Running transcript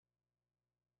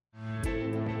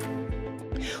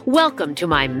Welcome to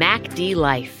my MACD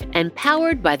Life, and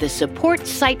powered by the Support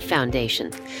Sight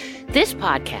Foundation. This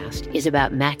podcast is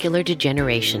about macular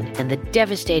degeneration and the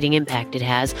devastating impact it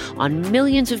has on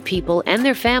millions of people and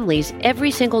their families every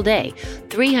single day,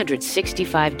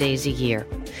 365 days a year.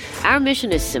 Our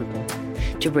mission is simple: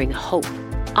 to bring hope,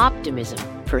 optimism,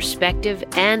 perspective,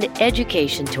 and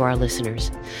education to our listeners.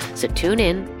 So tune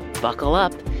in, buckle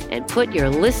up, and put your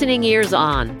listening ears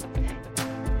on.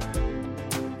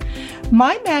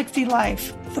 My MACD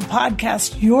Life, the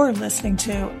podcast you're listening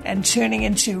to and tuning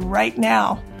into right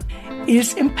now,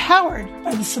 is empowered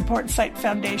by the Support Sight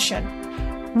Foundation.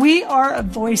 We are a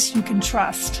voice you can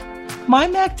trust. My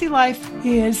MACD Life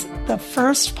is the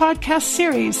first podcast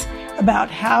series about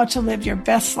how to live your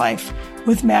best life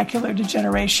with macular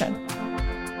degeneration.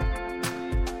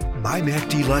 My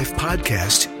MACD Life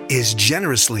podcast is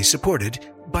generously supported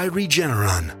by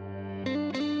Regeneron.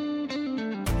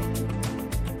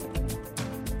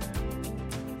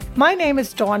 My name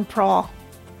is Dawn Prahl.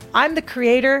 I'm the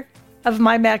creator of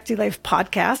My MACD Life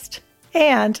podcast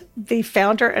and the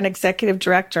founder and executive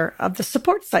director of the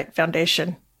Support Sight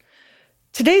Foundation.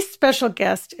 Today's special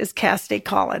guest is Cassidy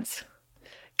Collins.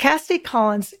 Cassidy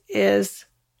Collins is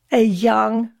a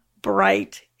young,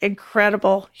 bright,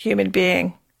 incredible human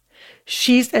being.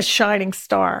 She's a shining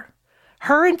star.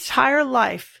 Her entire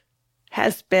life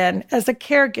has been as a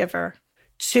caregiver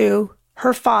to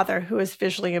her father, who is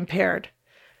visually impaired.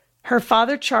 Her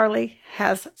father, Charlie,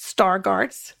 has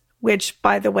Stargardt's, which,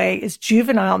 by the way, is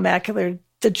juvenile macular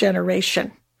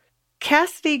degeneration.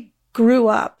 Cassidy grew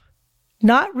up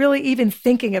not really even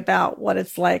thinking about what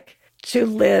it's like to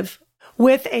live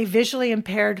with a visually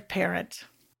impaired parent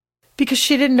because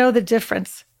she didn't know the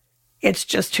difference. It's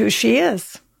just who she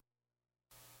is.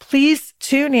 Please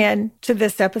tune in to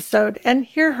this episode and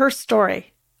hear her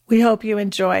story. We hope you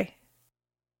enjoy.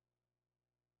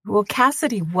 Well,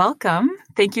 Cassidy, welcome.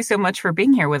 Thank you so much for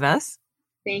being here with us.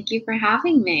 Thank you for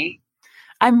having me.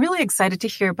 I'm really excited to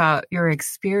hear about your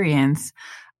experience.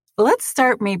 Let's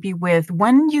start maybe with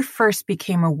when you first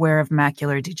became aware of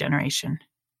macular degeneration.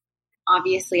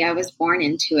 Obviously, I was born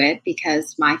into it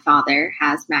because my father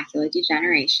has macular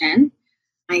degeneration.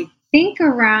 I think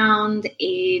around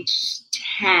age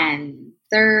 10,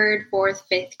 third, fourth,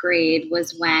 fifth grade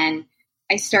was when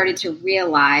I started to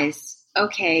realize,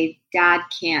 okay, Dad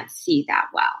can't see that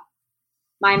well.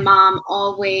 My mom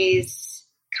always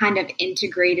kind of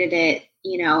integrated it,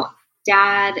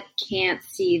 Dad can't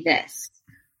see this.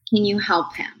 Can you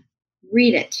help him?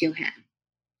 Read it to him.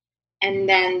 And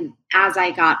then as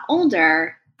I got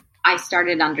older, I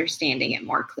started understanding it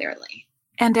more clearly.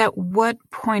 And at what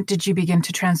point did you begin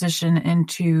to transition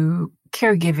into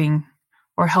caregiving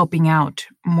or helping out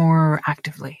more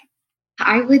actively?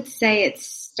 I would say it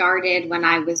started when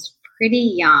I was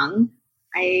pretty young.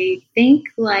 I think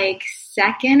like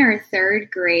second or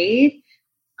third grade.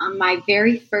 On my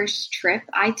very first trip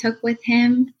I took with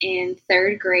him in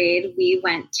third grade, we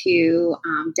went to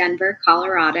Denver,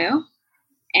 Colorado,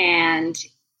 and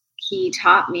he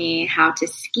taught me how to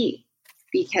ski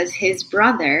because his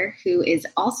brother, who is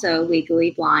also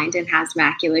legally blind and has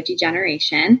macular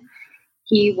degeneration,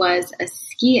 he was a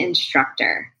ski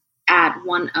instructor at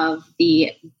one of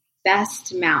the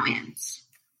best mountains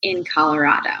in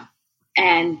Colorado.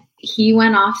 And he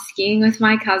went off skiing with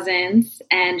my cousins,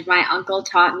 and my uncle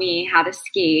taught me how to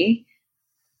ski.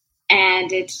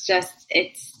 And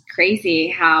it's crazy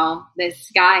how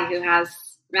this guy who has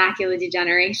macular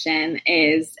degeneration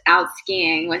is out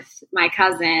skiing with my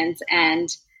cousins, and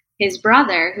his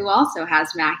brother, who also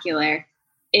has macular,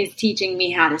 is teaching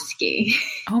me how to ski.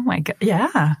 Oh my God.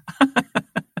 Yeah.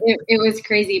 It was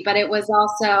crazy, but it was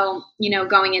also,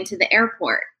 going into the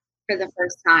airport for the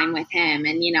first time with him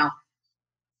and,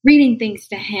 reading things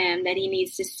to him that he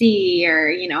needs to see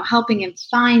or, helping him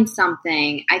find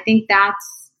something. I think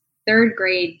that's third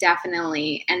grade,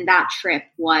 definitely. And that trip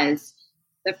was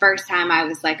the first time I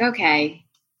was like, okay,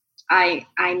 I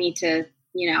need to,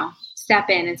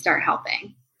 step in and start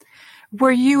helping.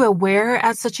 Were you aware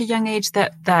at such a young age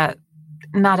that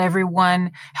not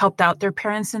everyone helped out their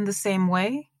parents in the same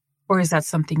way? Or is that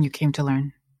something you came to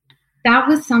learn? That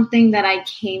was something that I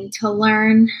came to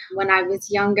learn when I was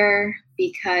younger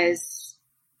because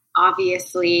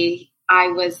obviously I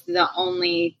was the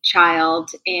only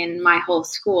child in my whole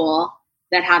school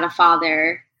that had a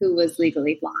father who was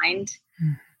legally blind.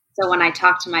 So when I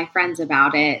talked to my friends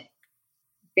about it,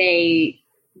 they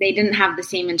didn't have the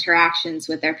same interactions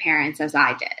with their parents as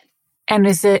I did. And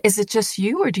is it just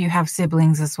you, or do you have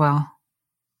siblings as well?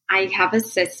 I have a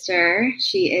sister.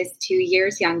 She is 2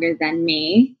 years younger than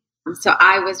me. So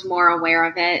I was more aware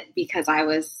of it because I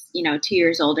was, 2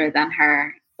 years older than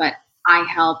her. But I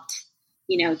helped,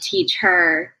 teach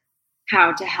her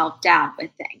how to help Dad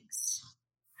with things.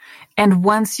 And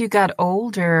once you got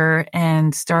older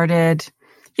and started,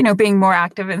 being more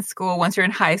active in school, once you're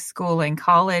in high school and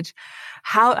college,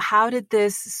 how did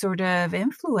this sort of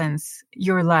influence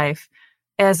your life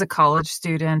as a college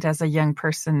student, as a young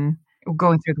person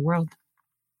going through the world?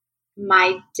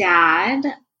 My dad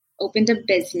opened a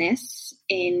business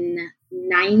in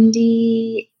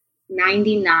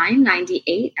 99,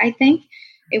 98, I think.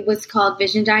 It was called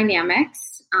Vision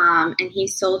Dynamics, and he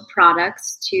sold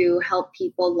products to help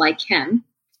people like him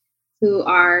who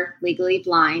are legally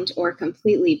blind or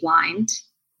completely blind.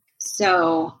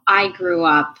 So I grew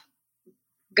up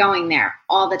going there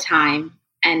all the time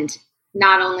and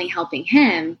not only helping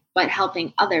him, but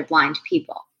helping other blind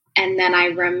people. And then I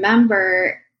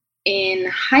remember in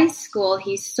high school,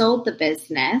 he sold the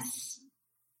business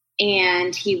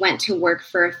and he went to work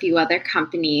for a few other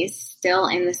companies still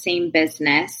in the same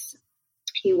business.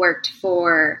 He worked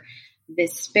for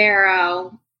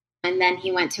Vispero, and then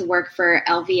he went to work for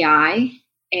LVI,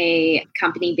 a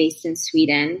company based in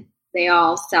Sweden. They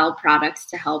all sell products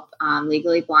to help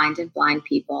legally blind and blind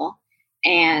people.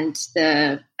 And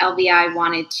the LVI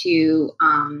wanted to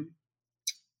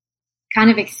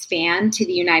kind of expand to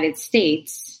the United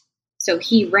States. So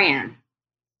he ran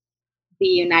the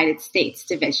United States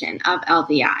division of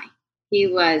LVI. He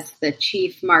was the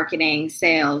chief marketing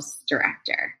sales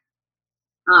director.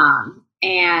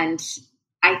 And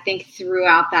I think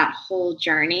throughout that whole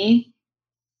journey,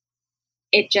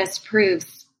 it just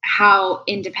proves how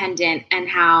independent and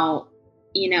how,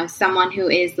 someone who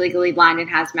is legally blind and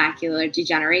has macular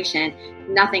degeneration,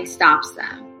 nothing stops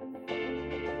them.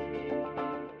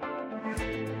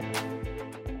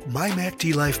 My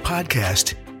MacD Life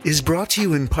podcast is brought to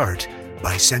you in part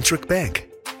by Centric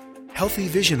Bank, Healthy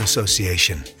Vision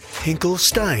Association, Hinkle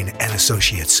Stein and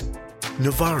Associates,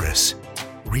 Novartis,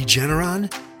 Regeneron,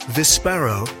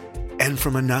 Vispero, and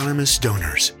from anonymous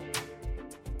donors.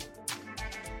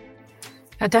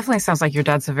 That definitely sounds like your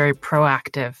dad's a very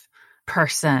proactive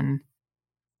person.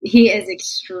 He is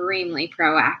extremely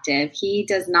proactive. He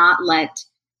does not let,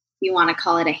 you want to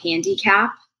call it a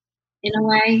handicap in a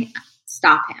way,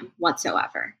 stop him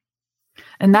whatsoever.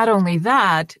 And not only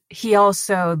that, he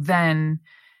also then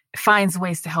finds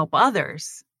ways to help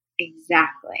others.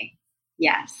 Exactly.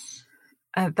 Yes.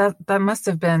 That must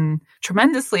have been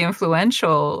tremendously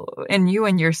influential in you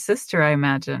and your sister, I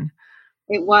imagine.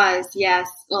 It was, yes.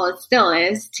 Well, it still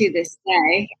is to this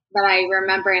day. But I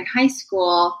remember in high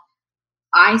school,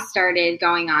 I started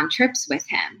going on trips with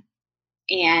him.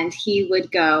 And he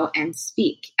would go and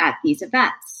speak at these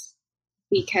events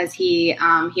because he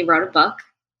wrote a book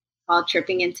called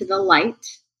Tripping into the Light.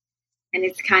 And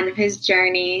it's kind of his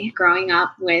journey growing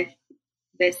up with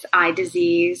this eye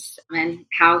disease and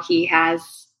how he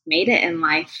has made it in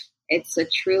life. It's a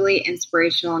truly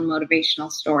inspirational and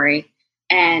motivational story.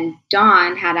 And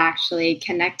Dawn had actually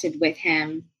connected with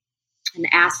him and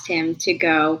asked him to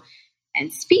go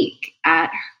and speak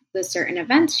at the certain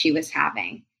events she was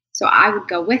having. So I would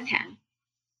go with him.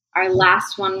 Our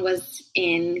last one was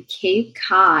in Cape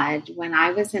Cod when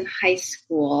I was in high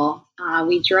school.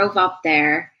 We drove up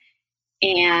there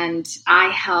and I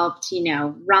helped,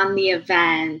 run the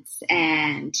events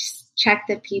and check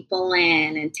the people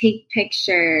in and take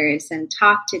pictures and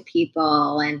talk to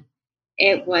people. And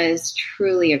it was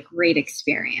truly a great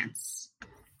experience.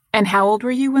 And how old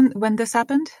were you when this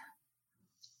happened?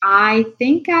 I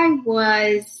think I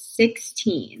was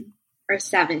 16 or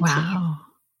 17. Wow.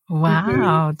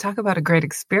 Mm-hmm. Talk about a great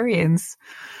experience.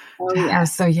 Oh, yeah. I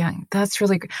was so young. That's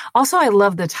really good. Also, I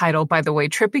love the title, by the way,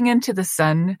 Tripping into the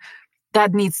Sun.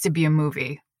 That needs to be a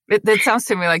movie. It sounds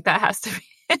to me like that has to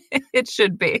be. It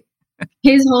should be.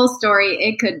 His whole story,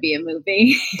 it could be a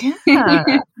movie. Yeah.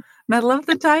 And I love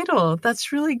the title.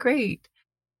 That's really great.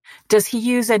 Does he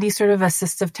use any sort of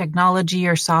assistive technology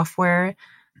or software?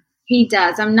 He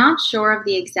does. I'm not sure of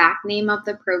the exact name of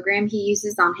the program he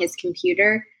uses on his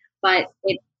computer, but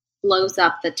it blows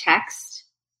up the text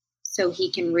so he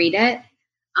can read it.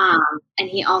 And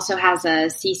he also has a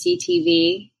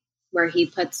CCTV where he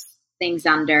puts things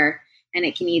under and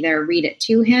it can either read it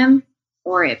to him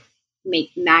or it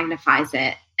magnifies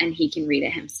it and he can read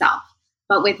it himself.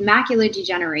 But with macular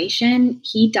degeneration,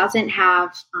 he doesn't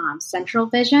have central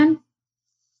vision.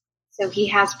 So he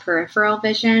has peripheral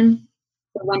vision.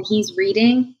 But when he's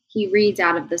reading, he reads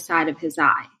out of the side of his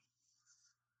eye.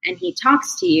 And he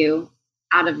talks to you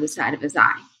out of the side of his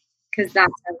eye because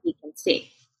that's how he can see.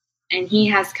 And he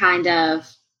has kind of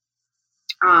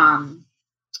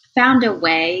found a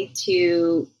way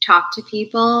to talk to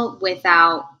people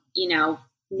without,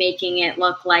 making it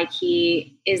look like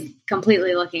he is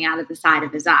completely looking out of the side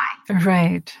of his eye.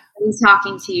 Right. He's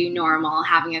talking to you normal,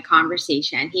 having a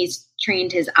conversation. He's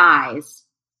trained his eyes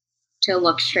to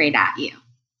look straight at you.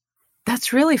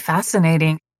 That's really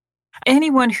fascinating.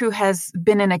 Anyone who has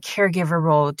been in a caregiver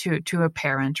role to a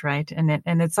parent, right?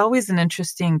 And it's always an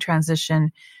interesting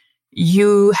transition.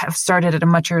 You have started at a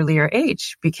much earlier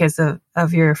age because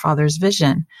of your father's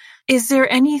vision. Is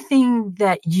there anything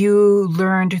that you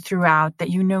learned throughout that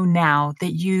you know now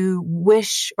that you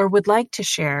wish or would like to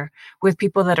share with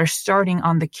people that are starting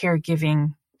on the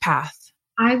caregiving path?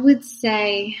 I would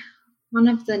say one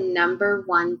of the number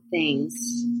one things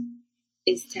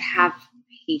is to have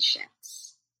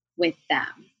patience with them,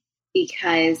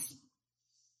 because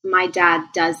my dad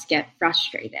does get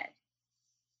frustrated,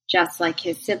 just like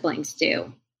his siblings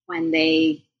do, when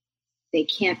they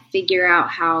can't figure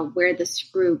out where the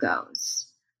screw goes,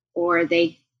 or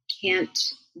they can't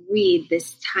read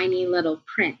this tiny little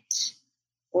print,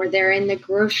 or they're in the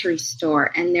grocery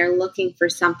store and they're looking for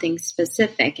something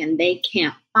specific and they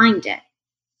can't find it.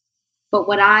 But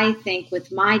what I think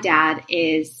with my dad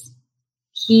is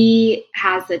he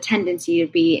has a tendency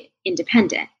to be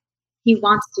independent. He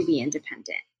wants to be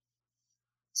independent.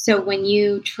 So when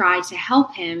you try to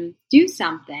help him do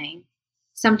something,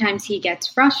 sometimes he gets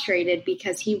frustrated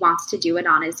because he wants to do it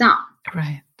on his own.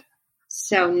 Right.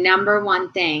 So number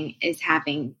one thing is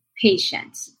having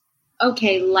patience.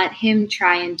 Okay, let him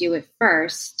try and do it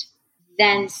first,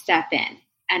 then step in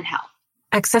and help.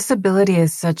 Accessibility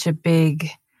is such a big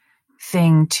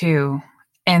thing too,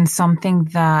 and something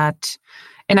that,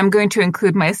 and I'm going to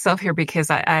include myself here because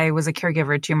I was a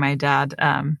caregiver to my dad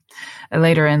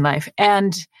later in life.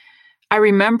 And I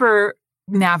remember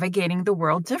navigating the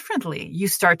world differently. You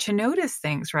start to notice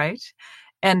things, right?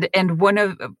 And one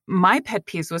of my pet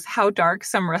peeves was how dark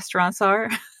some restaurants are.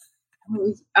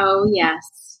 Oh,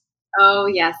 yes. Oh,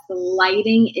 yes. The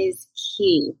lighting is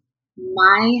key.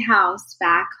 My house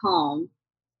back home,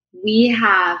 we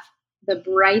have the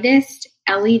brightest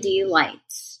LED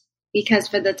lights because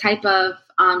for the type of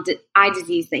eye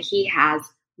disease that he has,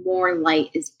 more light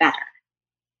is better.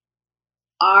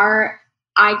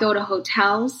 I go to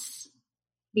hotels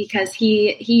because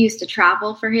he used to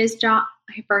travel for his job,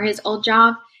 for his old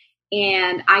job.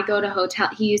 And I go to hotel.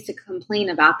 He used to complain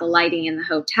about the lighting in the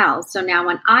hotels. So now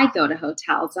when I go to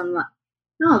hotels, I'm like,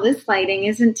 oh, this lighting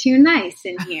isn't too nice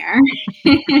in here.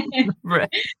 Right.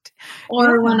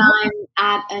 Or when I'm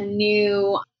at a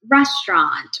new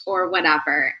restaurant or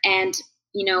whatever, and,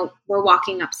 we're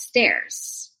walking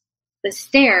upstairs. The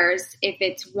stairs, if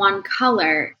it's one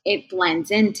color, it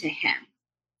blends into him.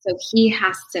 So he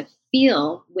has to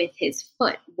feel with his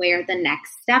foot where the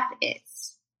next step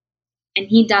is. And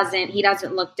he doesn't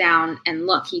look down and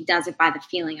look. He does it by the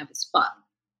feeling of his foot.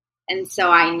 And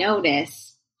so I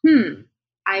notice,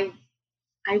 I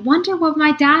wonder what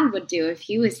my dad would do if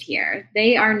he was here.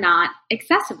 They are not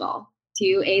accessible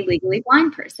to a legally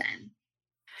blind person.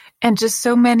 And just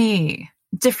so many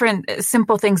different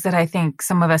simple things that I think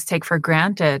some of us take for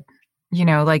granted,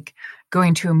 like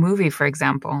going to a movie, for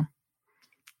example.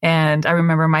 And I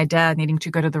remember my dad needing to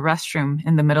go to the restroom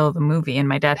in the middle of the movie. And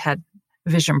my dad had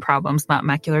vision problems, not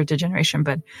macular degeneration,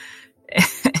 but,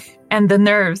 and the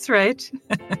nerves, right?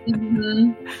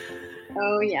 Mm-hmm.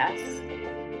 Oh, yes.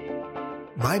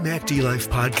 My MacD Life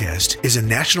podcast is a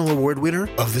national award winner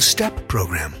of the STEP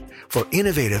program for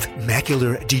innovative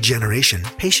macular degeneration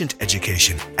patient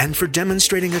education and for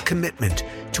demonstrating a commitment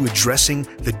to addressing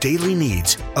the daily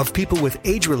needs of people with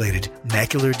age-related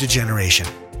macular degeneration.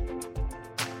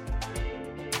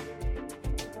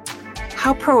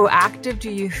 How proactive do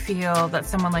you feel that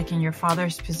someone like in your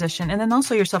father's position, and then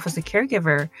also yourself as a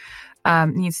caregiver,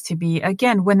 needs to be,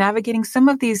 again, when navigating some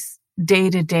of these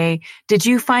day-to-day? Did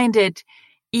you find it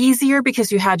easier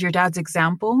because you had your dad's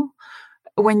example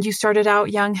when you started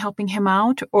out young helping him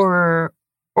out? Or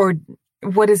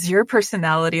what is your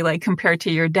personality like compared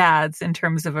to your dad's in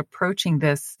terms of approaching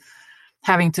this,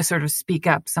 having to sort of speak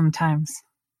up sometimes?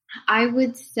 I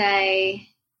would say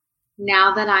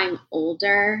now that I'm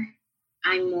older,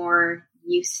 I'm more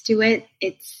used to it.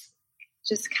 It's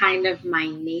just kind of my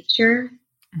nature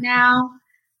now.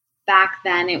 Back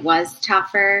then it was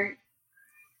tougher.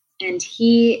 And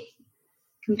he,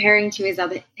 comparing to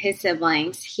his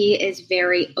siblings, he is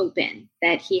very open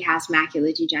that he has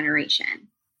macular degeneration.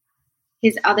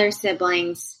 His other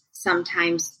siblings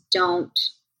sometimes don't.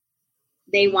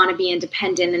 They want to be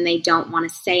independent and they don't want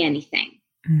to say anything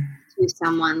to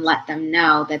someone, let them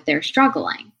know that they're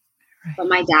struggling. Right. But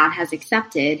my dad has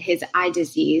accepted his eye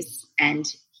disease and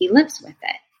he lives with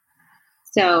it.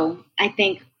 So I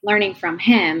think learning from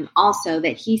him also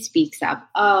that he speaks of,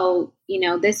 oh,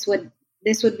 this would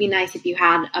be nice if you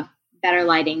had a better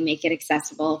lighting, make it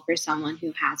accessible for someone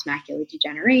who has macular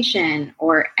degeneration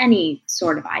or any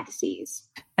sort of eye disease.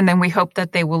 And then we hope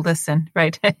that they will listen,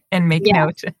 right? And make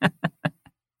note.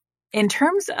 In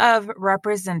terms of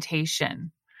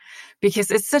representation,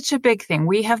 because it's such a big thing,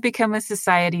 we have become a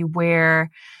society where,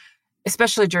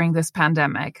 especially during this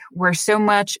pandemic, where so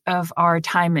much of our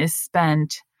time is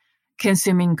spent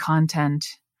consuming content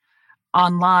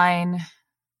online,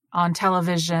 on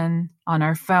television, on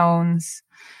our phones.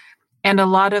 And a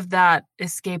lot of that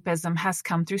escapism has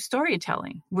come through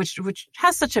storytelling, which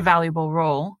has such a valuable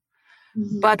role.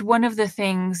 Mm-hmm. But one of the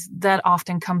things that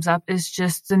often comes up is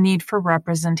just the need for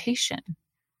representation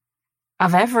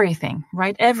of everything,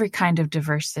 right? Every kind of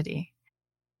diversity.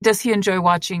 Does he enjoy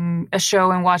watching a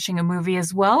show and watching a movie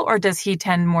as well? Or does he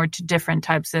tend more to different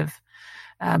types of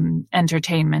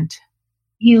entertainment?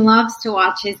 He loves to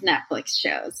watch his Netflix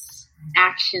shows,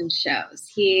 action shows.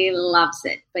 He loves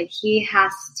it, but he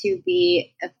has to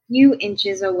be a few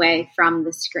inches away from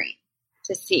the screen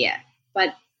to see it.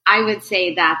 But I would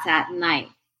say that's at night.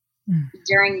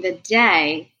 During the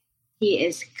day, he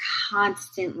is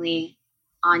constantly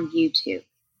on YouTube.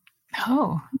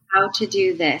 Oh. How to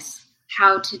do this,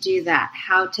 how to do that,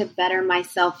 how to better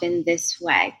myself in this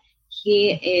way.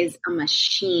 He is a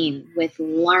machine with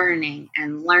learning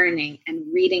and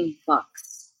reading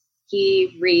books.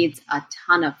 He reads a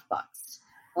ton of books.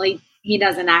 Well, he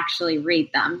doesn't actually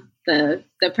read them. The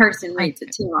person reads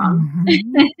it to him.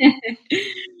 Mm-hmm.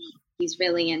 He's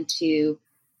really into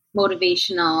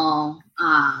motivational,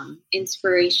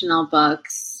 inspirational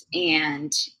books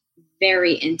and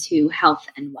very into health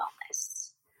and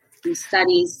wellness. He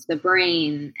studies the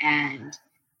brain and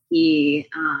he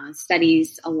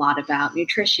studies a lot about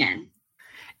nutrition.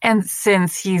 And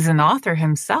since he's an author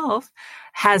himself,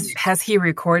 has he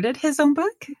recorded his own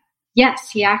book? Yes,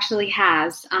 he actually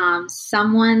has.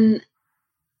 Someone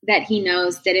that he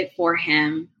knows did it for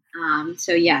him.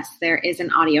 So yes, there is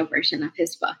an audio version of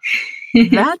his book.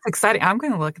 That's exciting. I'm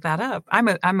going to look that up.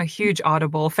 I'm a huge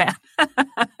Audible fan.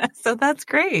 So that's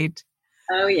great.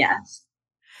 Oh, yes.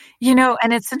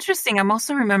 And it's interesting. I'm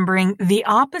also remembering the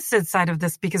opposite side of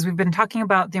this because we've been talking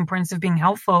about the importance of being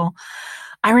helpful.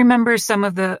 I remember some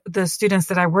of the students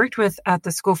that I worked with at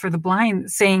the School for the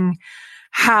Blind saying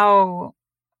how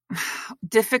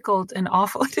difficult and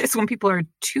awful it is when people are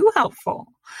too helpful.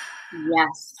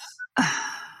 Yes.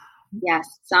 Yes.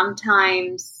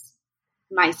 Sometimes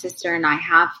my sister and I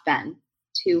have been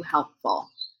too helpful.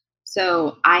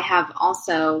 So I have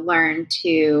also learned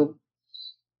to,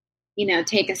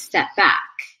 take a step back.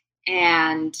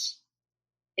 And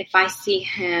if I see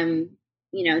him,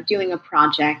 doing a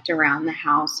project around the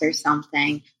house or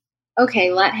something,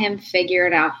 okay, let him figure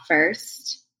it out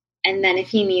first. And then if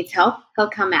he needs help, he'll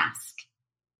come ask.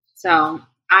 So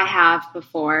I have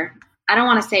before, I don't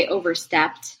want to say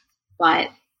overstepped, but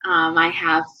I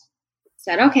have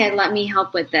said, okay, let me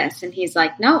help with this. And he's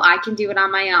like, no, I can do it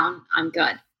on my own. I'm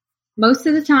good. Most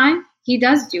of the time, he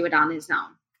does do it on his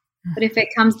own. But if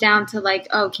it comes down to like,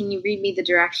 oh, can you read me the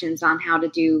directions on how to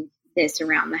do this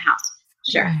around the house?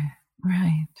 Sure.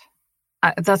 Right.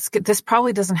 That's good. This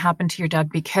probably doesn't happen to your dad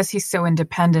because he's so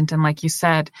independent. And like you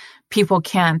said, people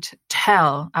can't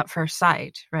tell at first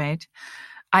sight, right?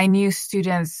 I knew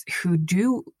students who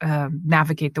do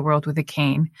navigate the world with a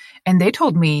cane, and they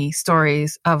told me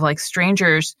stories of like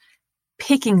strangers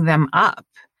picking them up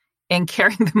and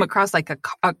carrying them across like a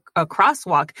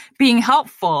crosswalk, being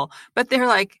helpful. But they're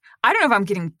like, I don't know if I'm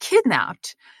getting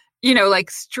kidnapped. Like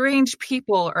strange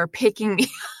people are picking me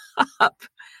up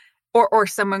or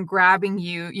someone grabbing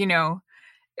you,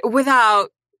 without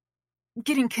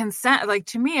getting consent. Like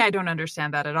to me, I don't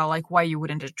understand that at all. Like why you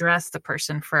wouldn't address the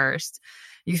person first.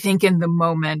 You think in the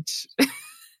moment. I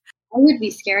would be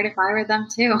scared if I were them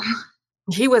too.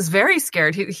 He was very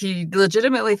scared. He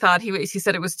legitimately thought he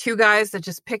said it was two guys that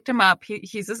just picked him up.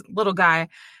 He's this little guy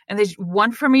and they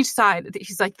one from each side.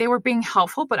 He's like, they were being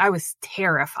helpful, but I was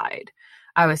terrified.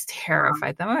 I'm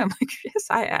like, yes,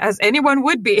 as anyone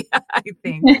would be, I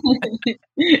think.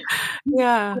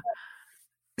 Yeah.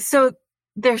 So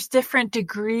there's different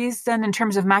degrees then in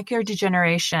terms of macular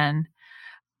degeneration.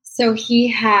 So he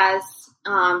has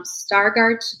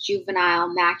Stargardt's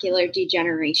juvenile macular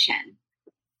degeneration.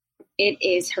 It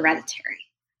is hereditary.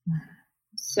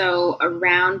 So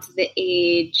around the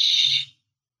age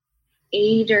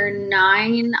 8 or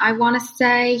 9, I want to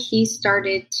say, he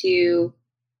started to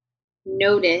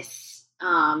notice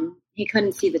he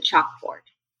couldn't see the chalkboard.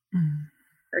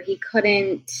 Or he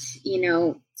couldn't,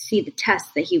 see the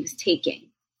test that he was taking.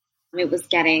 it was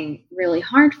getting really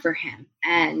hard for him.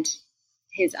 And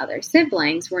his other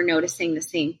siblings were noticing the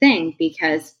same thing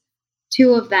because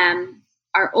two of them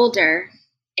are older,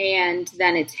 and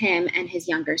then it's him and his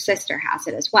younger sister has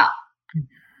it as well.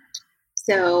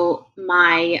 So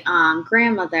my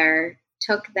grandmother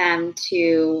took them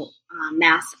to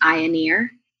Mass Eye and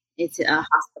Ear. It's a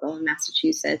hospital in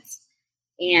Massachusetts.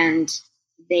 And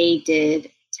they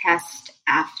did test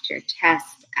after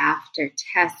test after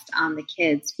test on the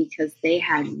kids because they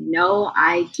had no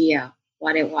idea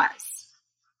what it was.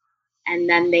 And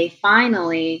then they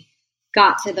finally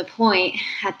got to the point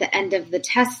at the end of the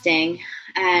testing,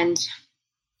 and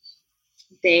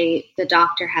the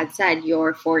doctor had said,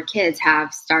 your 4 kids have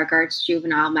Stargardt's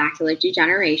juvenile macular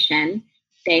degeneration.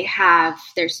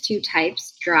 There's 2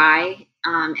 types, dry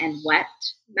and wet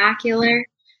macular.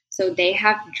 So they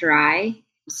have dry,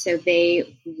 so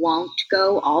they won't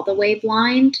go all the way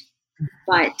blind,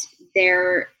 but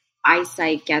their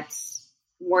eyesight gets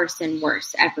worse and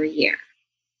worse every year.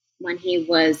 When he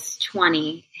was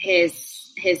 20, his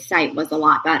sight was a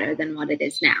lot better than what it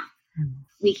is now.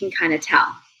 We can kind of tell.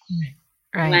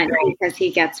 Right. Because he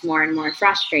gets more and more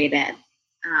frustrated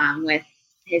with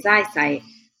his eyesight.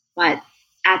 But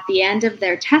at the end of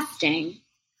their testing,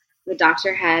 the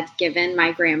doctor had given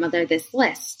my grandmother this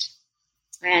list,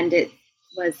 and it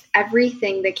was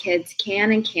everything the kids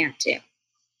can and can't do.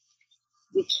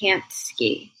 You can't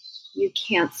ski. You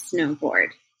can't snowboard.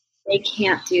 They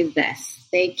can't do this.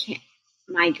 They can't.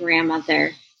 My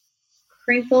grandmother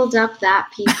crinkled up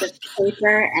that piece of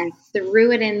paper and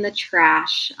threw it in the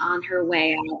trash on her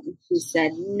way out. And she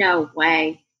said, no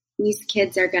way. These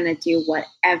kids are going to do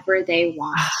whatever they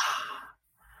want.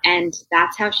 And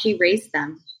that's how she raised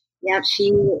them. Yep,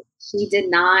 she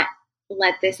did not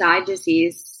let this eye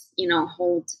disease,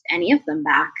 hold any of them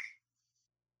back.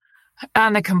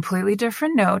 On a completely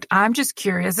different note, I'm just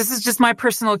curious. This is just my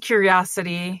personal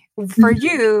curiosity. For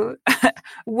you,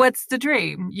 what's the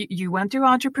dream? You went through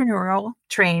entrepreneurial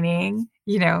training.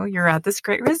 You're at this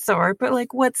great resort, but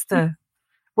what's the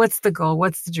goal?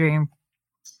 What's the dream?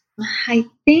 I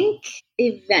think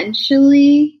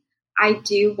eventually I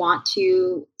do want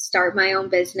to start my own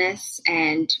business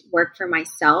and work for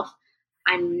myself.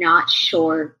 I'm not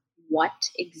sure what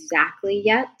exactly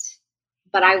yet,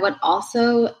 but I would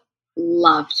also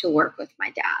love to work with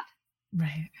my dad.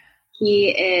 Right. He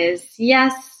is,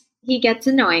 yes, he gets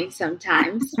annoying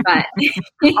sometimes, but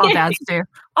all dads do.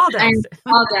 All dads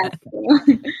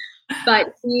do.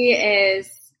 But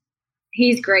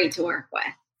he's great to work with.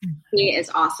 He is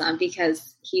awesome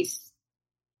because he's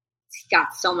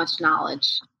got so much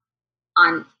knowledge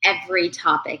on every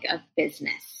topic of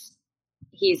business.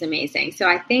 He's amazing. So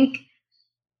I think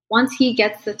once he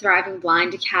gets the Thriving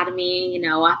Blind Academy,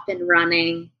 up and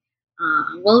running,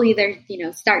 we'll either,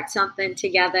 start something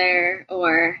together,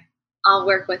 or I'll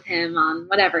work with him on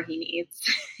whatever he needs.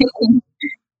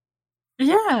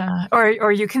 Yeah.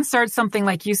 Or you can start something,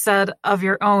 like you said, of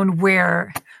your own,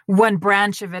 where one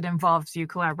branch of it involves you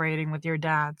collaborating with your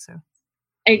dad. So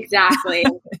exactly.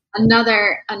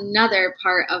 Another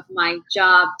part of my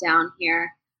job down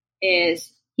here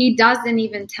is he doesn't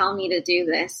even tell me to do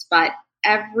this, but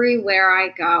everywhere I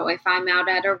go, if I'm out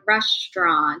at a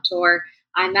restaurant or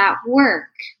I'm at work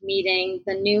meeting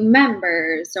the new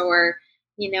members, or,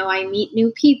 I meet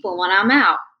new people when I'm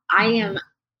out, I am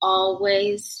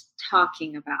always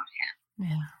talking about him.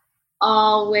 Yeah.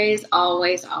 Always,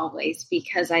 always, always,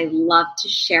 because I love to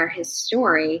share his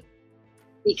story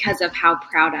because of how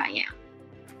proud I am.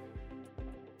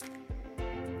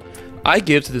 I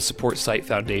give to the Support Sight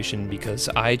Foundation because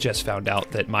I just found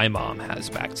out that my mom has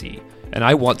MACD, and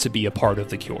I want to be a part of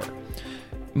the cure.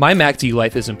 My MACD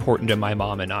life is important to my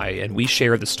mom and I, and we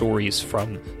share the stories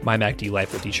from my MACD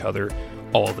life with each other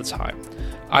all the time.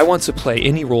 I want to play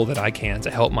any role that I can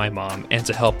to help my mom and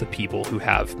to help the people who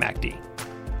have MACD.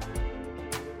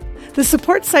 The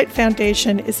Support Sight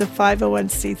Foundation is a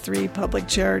 501c3 public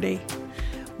charity.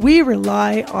 We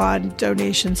rely on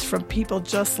donations from people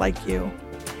just like you.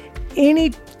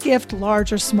 Any gift,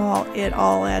 large or small, it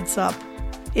all adds up.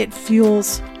 It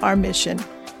fuels our mission.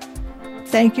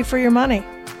 Thank you for your money.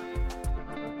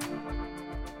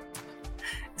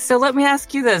 So let me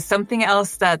ask you this, something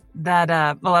else that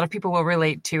a lot of people will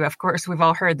relate to. Of course, we've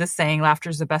all heard the saying, laughter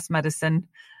is the best medicine.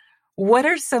 What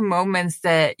are some moments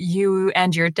that you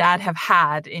and your dad have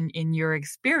had in your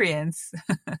experience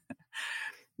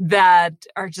that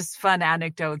are just fun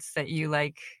anecdotes that you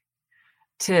like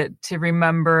to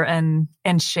remember and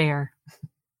share?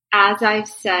 As I've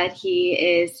said, he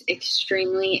is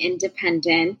extremely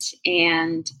independent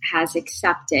and has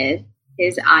accepted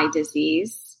his eye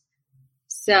disease.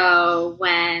 So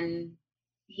when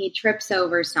he trips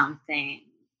over something,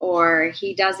 or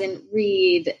he doesn't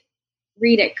read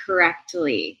it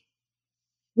correctly,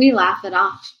 we laugh it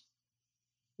off.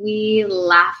 We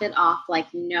laugh it off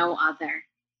like no other.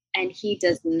 And he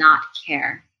does not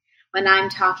care. When I'm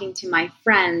talking to my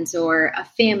friends or a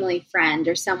family friend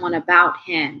or someone about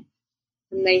him,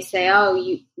 and they say, oh,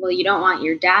 you don't want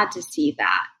your dad to see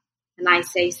that. And I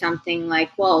say something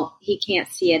like, well, he can't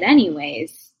see it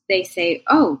anyways. They say,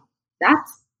 oh,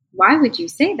 why would you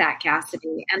say that,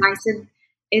 Cassidy? And I said,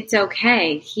 it's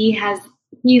okay. He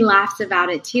laughs about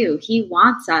it too. He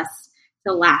wants us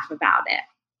to laugh about it.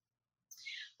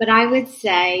 But I would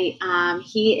say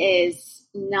he is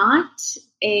not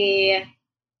a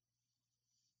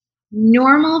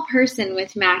normal person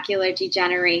with macular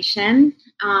degeneration.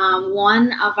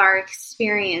 One of our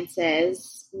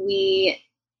experiences,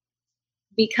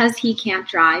 because he can't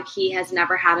drive, he has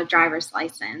never had a driver's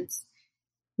license.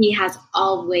 He has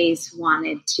always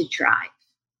wanted to drive.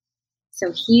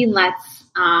 So he lets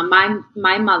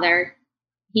my mother,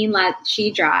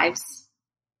 she drives.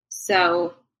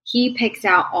 So he picks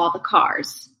out all the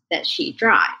cars that she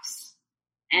drives.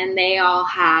 And they all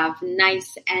have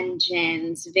nice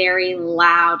engines, very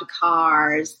loud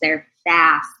cars. They're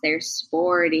fast, they're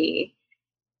sporty.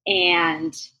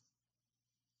 And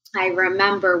I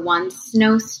remember one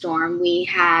snowstorm, we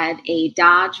had a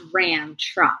Dodge Ram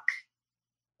truck.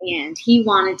 And he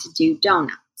wanted to do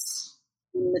donuts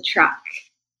in the truck.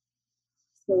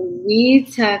 So we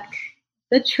took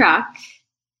the truck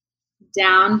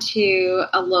down to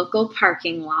a local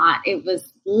parking lot. It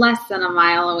was less than a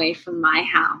mile away from my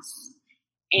house.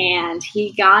 And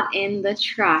he got in the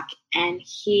truck and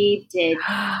he did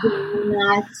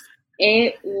donuts.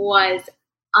 It was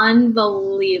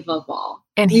unbelievable.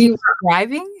 And he was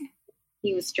driving?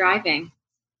 He was driving.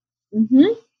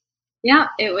 Mm-hmm. Yeah,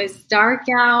 it was dark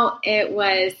out. It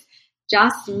was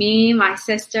just me, my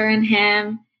sister, and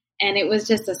him. And it was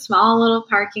just a small little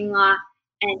parking lot.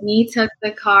 And he took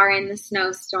the car in the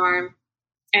snowstorm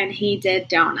and he did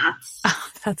donuts. Oh,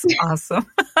 that's awesome.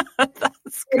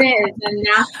 That's it is. And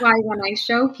that's why when I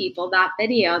show people that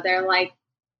video, they're like,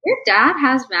 your dad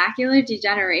has macular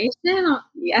degeneration? Oh,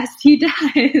 yes, he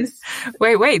does.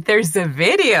 Wait, there's a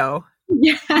video.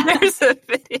 Yeah. There's a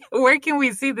video. Where can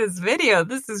we see this video?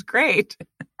 This is great.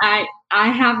 I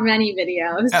have many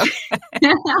videos.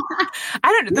 Okay.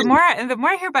 I don't know. The more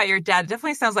I hear about your dad, it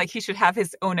definitely sounds like he should have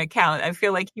his own account. I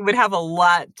feel like he would have a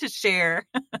lot to share.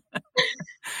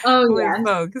 With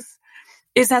folks.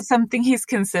 Is that something he's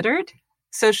considered?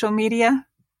 Social media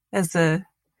as a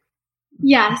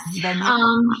Yes.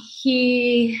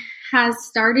 He has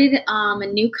started a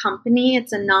new company.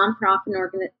 It's a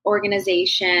nonprofit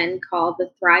organization called the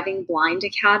Thriving Blind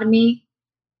Academy.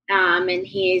 And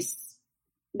he's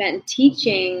been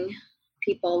teaching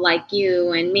people like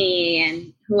you and me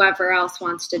and whoever else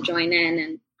wants to join in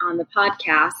and on the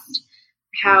podcast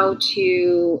how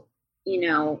to,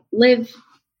 live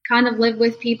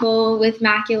with people with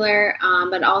macular,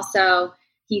 but also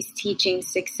he's teaching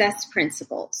success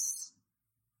principles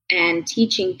and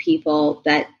teaching people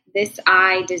that this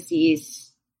eye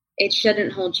disease, it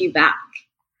shouldn't hold you back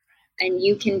and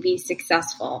you can be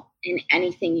successful in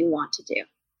anything you want to do.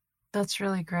 That's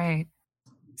really great.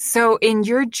 So in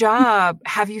your job,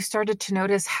 have you started to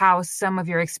notice how some of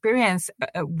your experience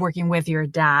working with your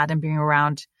dad and being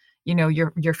around,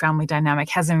 your family dynamic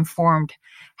has informed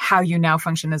how you now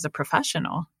function as a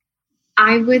professional?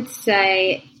 I would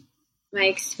say my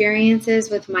experiences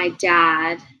with my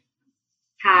dad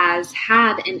has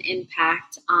had an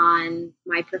impact on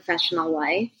my professional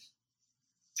life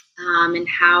and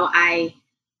how I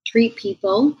treat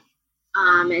people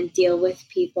and deal with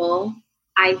people.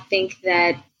 I think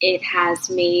that it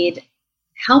has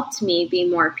helped me be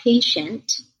more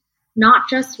patient, not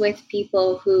just with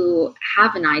people who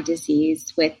have an eye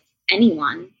disease, with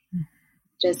anyone,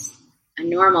 just a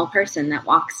normal person that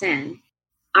walks in.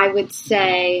 I would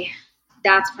say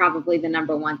that's probably the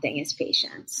number one thing is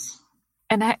patience.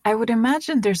 And I would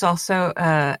imagine there's also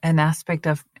an aspect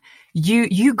of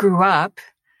you grew up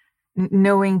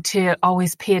knowing to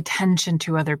always pay attention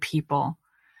to other people.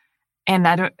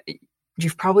 And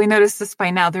you've probably noticed this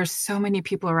by now. There's so many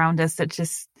people around us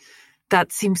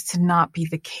that seems to not be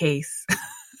the case.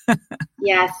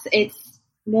 Yes, it's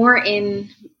more in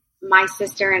my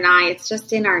sister and I. It's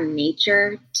just in our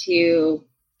nature to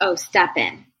step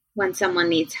in when someone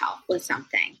needs help with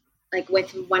something. Like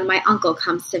when my uncle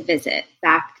comes to visit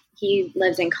he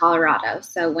lives in Colorado.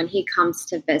 So when he comes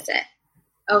to visit,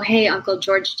 oh, hey, Uncle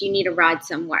George, do you need a ride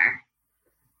somewhere?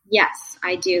 Yes,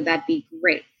 I do. That'd be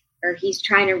great. Or he's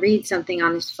trying to read something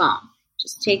on his phone.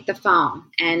 Just take the phone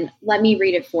and let me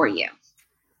read it for you.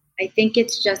 I think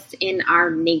it's just in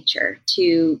our nature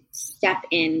to step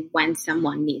in when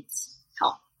someone needs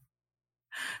help.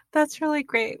 That's really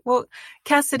great. Well,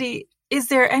 Cassidy, is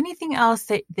there anything else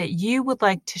that you would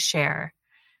like to share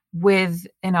with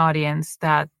an audience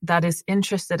that is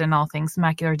interested in all things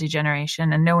macular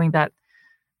degeneration, and knowing that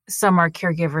some are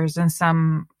caregivers and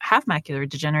some have macular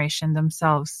degeneration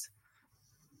themselves?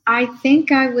 I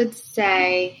think I would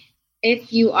say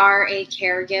if you are a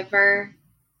caregiver,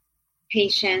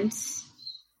 patient,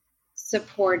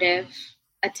 supportive,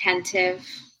 attentive,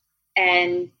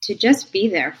 and to just be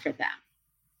there for them.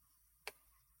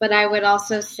 But I would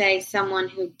also say someone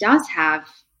who does have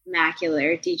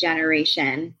macular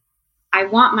degeneration, I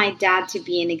want my dad to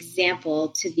be an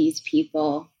example to these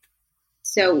people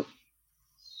so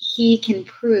he can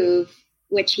prove,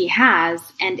 which he has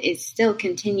and is still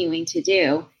continuing to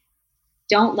do,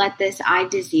 don't let this eye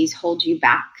disease hold you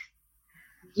back.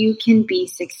 You can be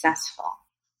successful.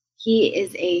 He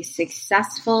is a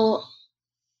successful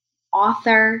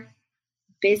author,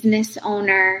 business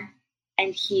owner,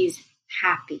 and he's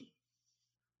happy.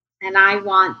 And I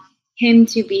want him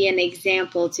to be an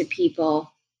example to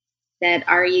people that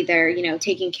are either,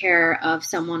 taking care of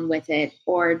someone with it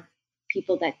or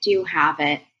people that do have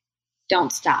it.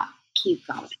 Don't stop. Keep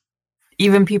going.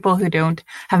 Even people who don't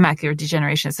have macular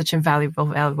degeneration is such a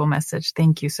valuable message.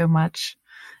 Thank you so much.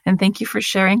 And thank you for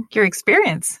sharing your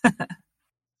experience.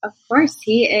 Of course,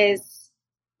 he is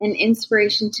an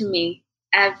inspiration to me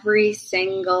every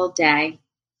single day.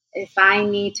 If I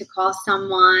need to call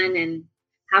someone and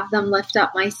have them lift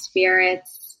up my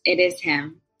spirits, it is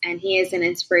him. And he is an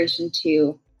inspiration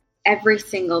to every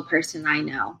single person I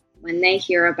know. When they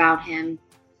hear about him,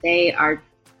 they are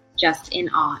just in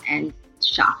awe and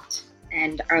shocked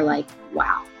and are like,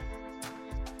 wow.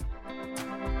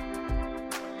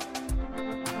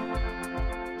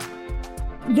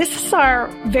 This is our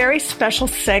very special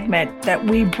segment that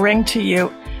we bring to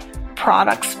you,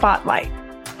 Product Spotlight.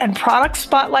 And Product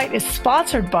Spotlight is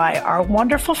sponsored by our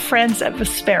wonderful friends at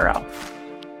Vispero.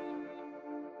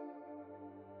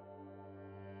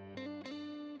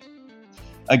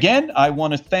 Again, I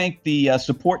want to thank the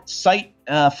Support Sight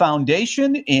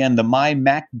Foundation and the My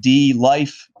MacD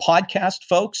Life podcast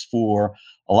folks for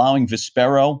allowing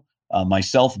Vispero,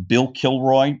 myself, Bill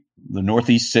Kilroy, the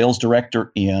Northeast Sales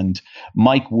Director, and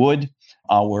Mike Wood,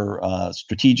 our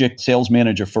strategic sales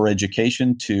manager for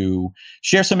education, to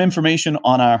share some information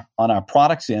on our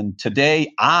products. And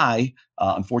today,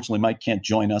 unfortunately, Mike can't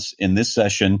join us in this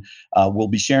session. We'll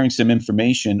be sharing some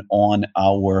information on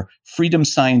our Freedom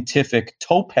Scientific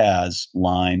Topaz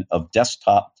line of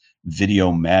desktop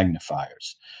video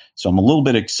magnifiers. So I'm a little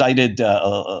bit excited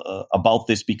about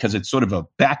this because it's sort of a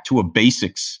back to a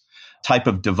basics type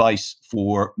of device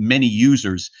for many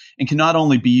users, and can not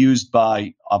only be used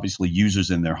by obviously users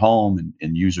in their home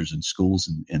and users in schools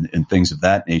and things of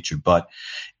that nature, but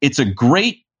it's a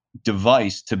great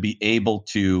device to be able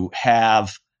to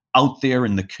have out there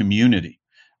in the community,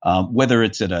 whether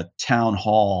it's at a town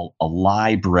hall, a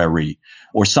library,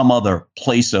 or some other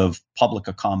place of public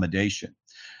accommodation.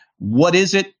 What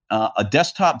is it? A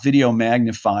desktop video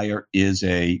magnifier is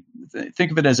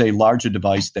think of it as a larger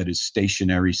device that is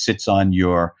stationary, sits on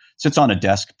a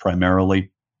desk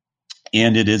primarily,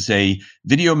 and it is a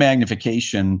video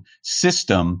magnification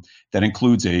system that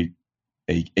includes a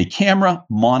camera,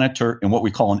 monitor, and what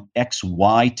we call an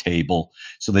XY table,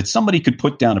 so that somebody could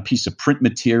put down a piece of print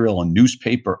material, a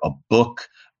newspaper, a book,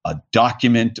 a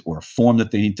document, or a form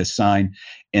that they need to sign,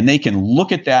 and they can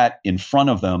look at that in front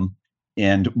of them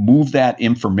and move that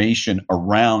information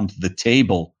around the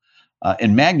table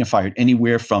and magnify it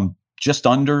anywhere from just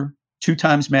under 2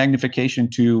 times magnification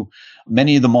to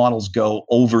many of the models go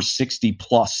over 60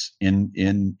 plus in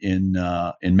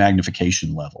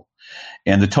magnification level.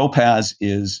 And the Topaz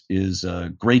is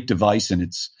a great device, and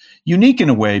it's unique in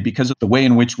a way because of the way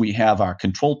in which we have our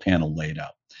control panel laid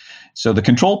out. So the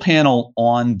control panel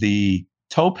on the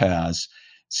Topaz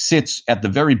sits at the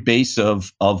very base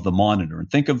of the monitor.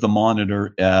 And think of the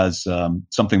monitor as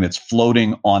something that's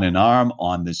floating on an arm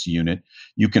on this unit.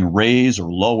 You can raise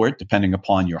or lower it depending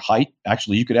upon your height.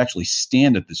 Actually, you could actually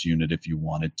stand at this unit if you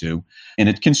wanted to. And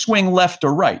it can swing left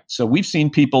or right. So we've seen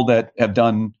people that have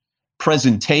done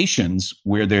presentations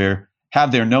where they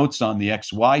have their notes on the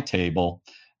XY table.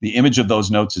 The image of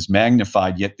those notes is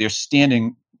magnified, yet they're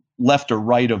standing left or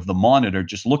right of the monitor,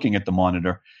 just looking at the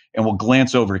monitor, and will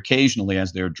glance over occasionally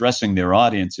as they're addressing their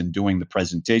audience and doing the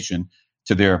presentation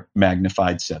to their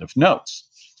magnified set of notes.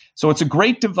 So it's a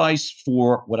great device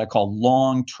for what I call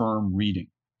long-term reading.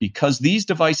 Because these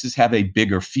devices have a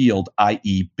bigger field,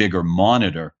 i.e. bigger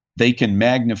monitor, they can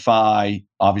magnify,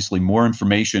 obviously, more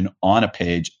information on a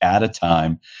page at a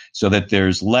time so that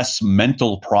there's less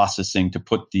mental processing to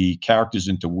put the characters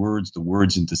into words, the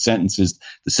words into sentences,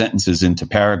 the sentences into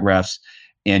paragraphs.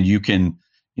 And you can,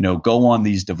 go on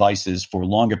these devices for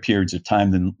longer periods of time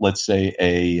than, let's say,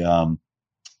 a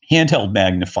handheld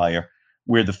magnifier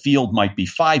where the field might be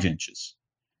 5 inches.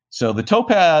 So the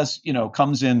Topaz,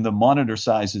 comes in, the monitor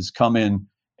sizes come in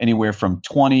anywhere from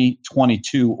 20,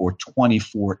 22, or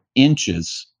 24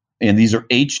 inches. And these are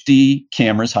HD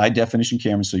cameras, high definition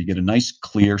cameras, so you get a nice,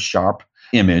 clear, sharp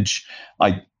image.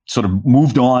 I sort of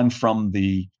moved on from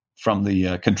the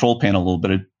control panel a little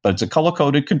bit, but it's a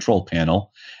color-coded control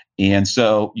panel. And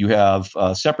so you have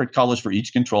separate colors for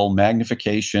each control,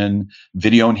 magnification,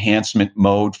 video enhancement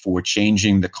mode for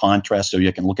changing the contrast. So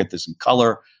you can look at this in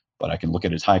color, but I can look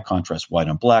at it as high contrast, white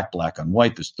on black, black on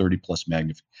white. There's 30 plus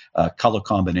color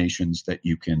combinations that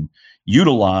you can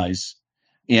utilize,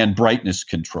 and brightness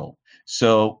control.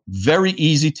 So very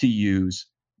easy to use,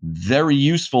 very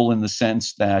useful in the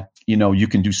sense that, you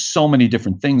can do so many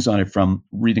different things on it, from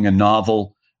reading a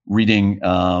novel, reading,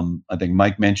 I think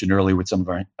Mike mentioned earlier with some of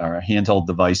our handheld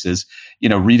devices,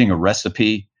 reading a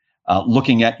recipe,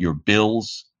 looking at your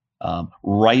bills,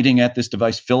 writing at this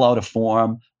device, fill out a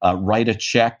form, write a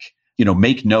check,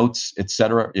 make notes,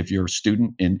 etc. If you're a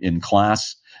student in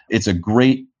class, it's a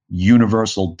great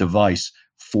universal device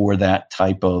for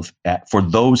for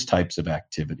those types of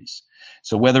activities.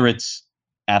 So whether it's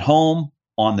at home,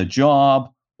 on the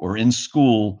job, or in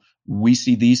school, we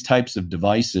see these types of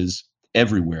devices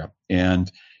everywhere.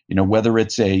 And, whether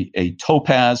it's a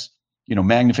Topaz,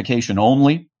 magnification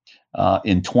only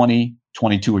in 20,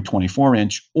 22, or 24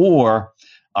 inch, or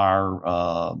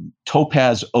our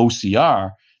Topaz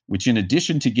OCR, which in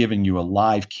addition to giving you a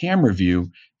live camera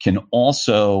view, can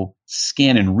also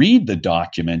scan and read the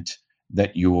document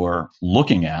that you're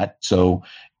looking at. So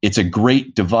it's a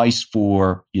great device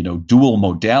for, dual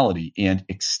modality, and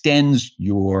extends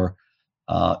your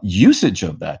usage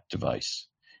of that device.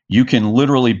 You can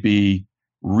literally be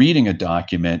reading a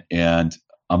document, and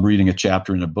I'm reading a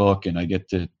chapter in a book, and I get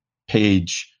to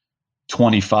page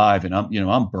 25, and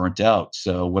I'm burnt out.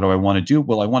 So what do I want to do?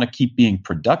 Well, I want to keep being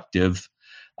productive.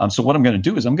 So what I'm going to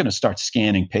do is I'm going to start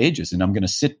scanning pages, and I'm going to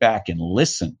sit back and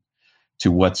listen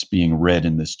to what's being read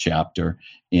in this chapter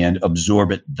and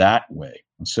absorb it that way.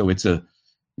 And so it's the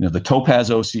Topaz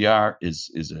OCR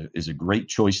is a great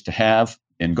choice to have,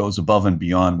 and goes above and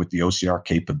beyond with the OCR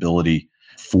capability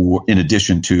in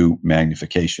addition to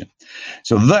magnification.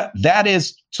 So that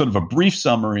is sort of a brief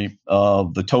summary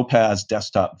of the Topaz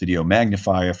desktop video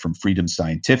magnifier from Freedom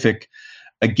Scientific.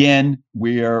 Again,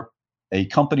 we're a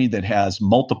company that has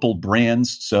multiple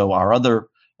brands. So our other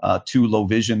 2 low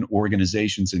vision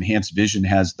organizations, Enhanced Vision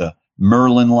has the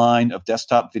Merlin line of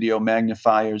desktop video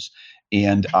magnifiers,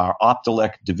 and our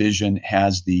Optelec division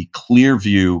has the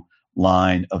Clearview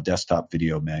line of desktop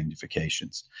video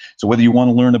magnifications. So whether you want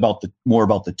to learn more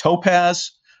about the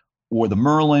Topaz, or the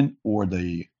Merlin, or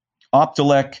the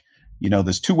Optelec,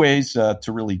 there's 2 ways to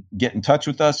really get in touch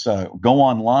with us. Go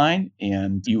online,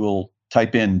 and you will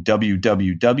type in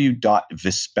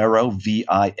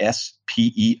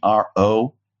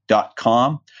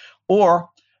www.vispero.com, or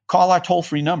call our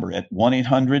toll-free number at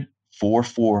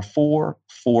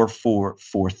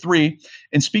 1-800-444-4443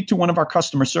 and speak to one of our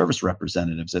customer service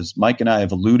representatives. As Mike and I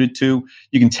have alluded to,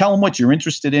 you can tell them what you're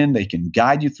interested in. They can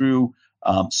guide you through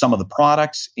some of the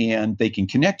products, and they can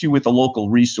connect you with a local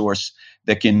resource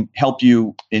that can help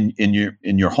you in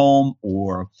your home,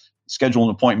 or schedule an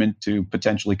appointment to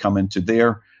potentially come into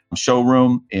their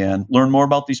showroom and learn more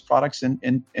about these products and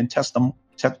test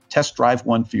drive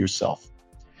one for yourself.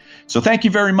 So thank you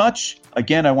very much.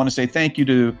 Again, I want to say thank you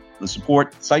to the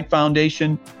Support Site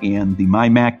Foundation and the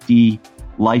MyMacD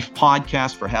Life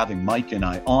podcast for having Mike and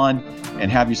I on,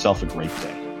 and have yourself a great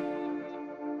day.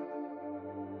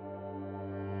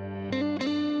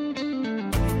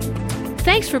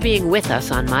 Thanks for being with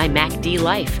us on MyMacD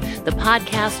Life, the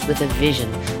podcast with a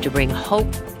vision to bring hope,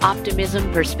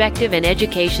 optimism, perspective, and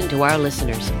education to our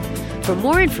listeners. For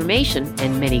more information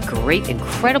and many great,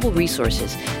 incredible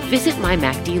resources, visit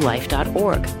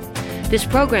mymacdlife.org. This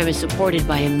program is supported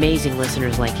by amazing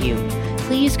listeners like you.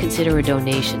 Please consider a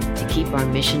donation to keep our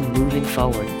mission moving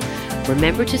forward.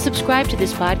 Remember to subscribe to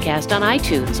this podcast on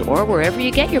iTunes or wherever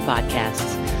you get your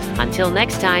podcasts. Until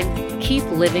next time, keep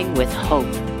living with hope.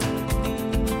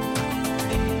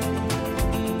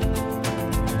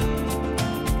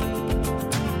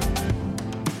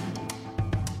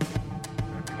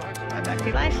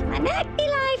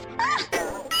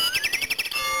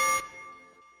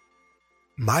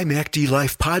 My MacD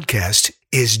Life podcast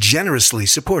is generously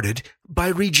supported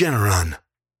by Regeneron.